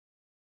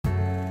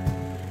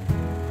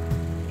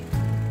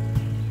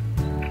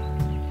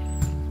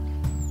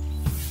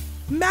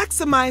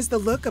Maximize the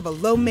look of a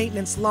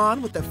low-maintenance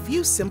lawn with a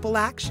few simple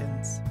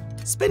actions.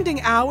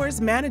 Spending hours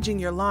managing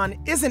your lawn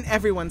isn't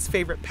everyone's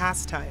favorite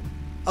pastime.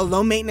 A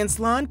low-maintenance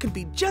lawn could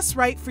be just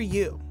right for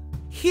you.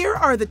 Here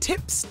are the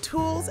tips,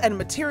 tools, and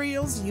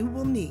materials you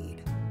will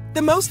need.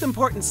 The most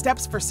important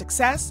steps for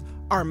success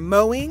are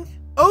mowing,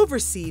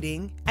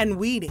 overseeding, and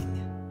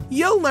weeding.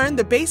 You'll learn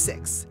the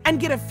basics and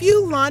get a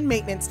few lawn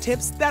maintenance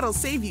tips that'll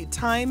save you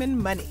time and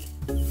money.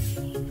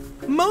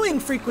 Mowing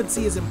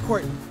frequency is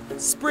important.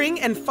 Spring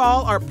and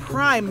fall are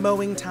prime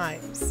mowing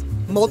times.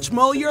 Mulch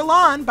mow your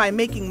lawn by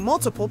making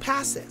multiple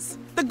passes.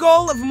 The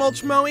goal of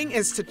mulch mowing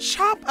is to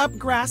chop up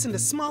grass into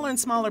smaller and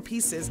smaller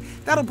pieces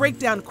that'll break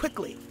down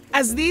quickly.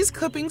 As these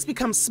clippings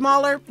become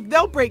smaller,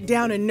 they'll break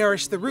down and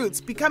nourish the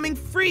roots, becoming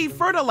free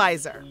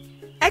fertilizer.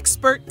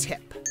 Expert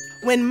tip: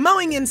 when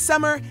mowing in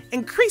summer,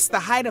 increase the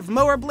height of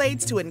mower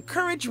blades to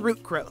encourage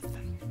root growth.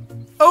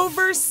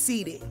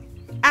 Overseeding: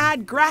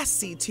 add grass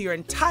seed to your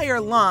entire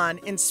lawn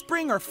in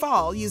spring or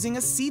fall using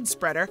a seed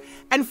spreader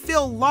and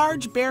fill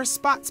large bare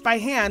spots by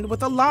hand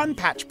with a lawn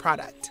patch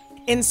product.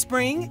 In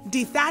spring,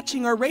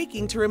 dethatching or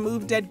raking to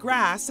remove dead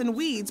grass and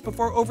weeds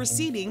before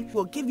overseeding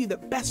will give you the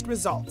best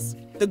results.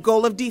 The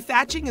goal of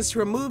dethatching is to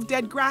remove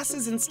dead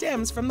grasses and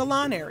stems from the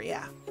lawn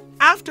area.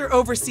 After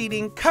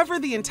overseeding, cover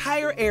the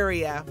entire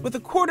area with a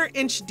 1/4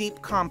 inch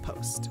deep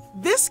compost.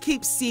 This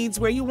keeps seeds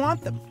where you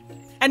want them.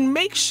 And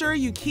make sure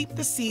you keep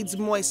the seeds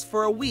moist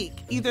for a week,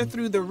 either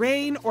through the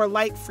rain or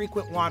light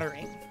frequent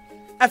watering.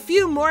 A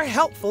few more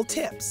helpful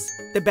tips.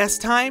 The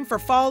best time for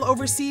fall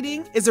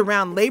overseeding is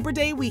around Labor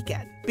Day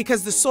weekend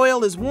because the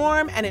soil is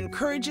warm and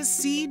encourages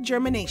seed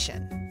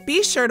germination.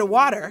 Be sure to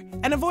water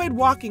and avoid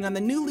walking on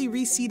the newly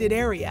reseeded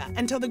area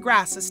until the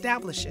grass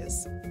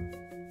establishes.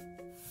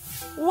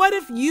 What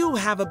if you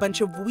have a bunch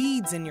of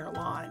weeds in your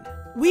lawn?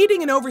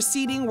 Weeding and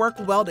overseeding work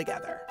well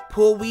together.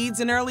 Pull weeds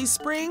in early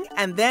spring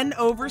and then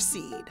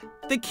overseed.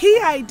 The key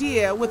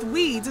idea with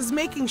weeds is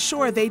making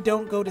sure they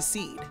don't go to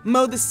seed.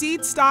 Mow the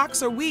seed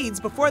stalks or weeds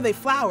before they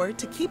flower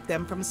to keep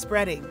them from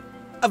spreading.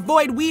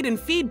 Avoid weed and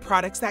feed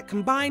products that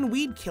combine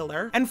weed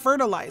killer and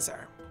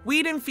fertilizer.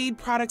 Weed and feed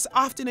products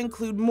often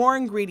include more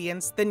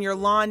ingredients than your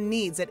lawn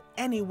needs at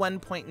any one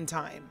point in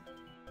time.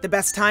 The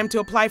best time to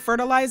apply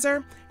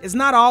fertilizer is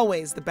not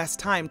always the best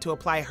time to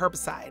apply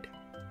herbicide.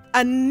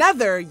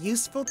 Another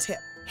useful tip: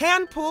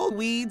 hand pull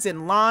weeds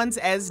in lawns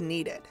as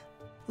needed.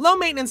 Low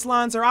maintenance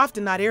lawns are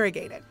often not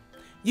irrigated.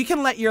 You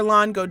can let your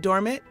lawn go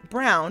dormant,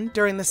 brown,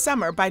 during the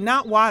summer by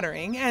not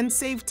watering and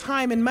save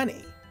time and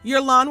money.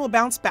 Your lawn will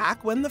bounce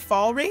back when the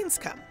fall rains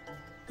come.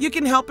 You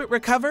can help it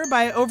recover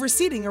by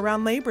overseeding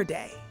around Labor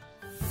Day.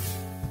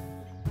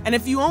 And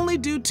if you only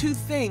do 2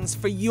 things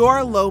for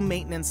your low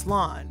maintenance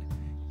lawn,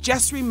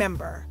 just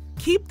remember,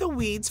 keep the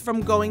weeds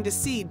from going to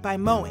seed by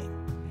mowing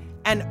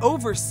and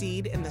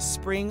overseed in the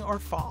spring or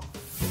fall.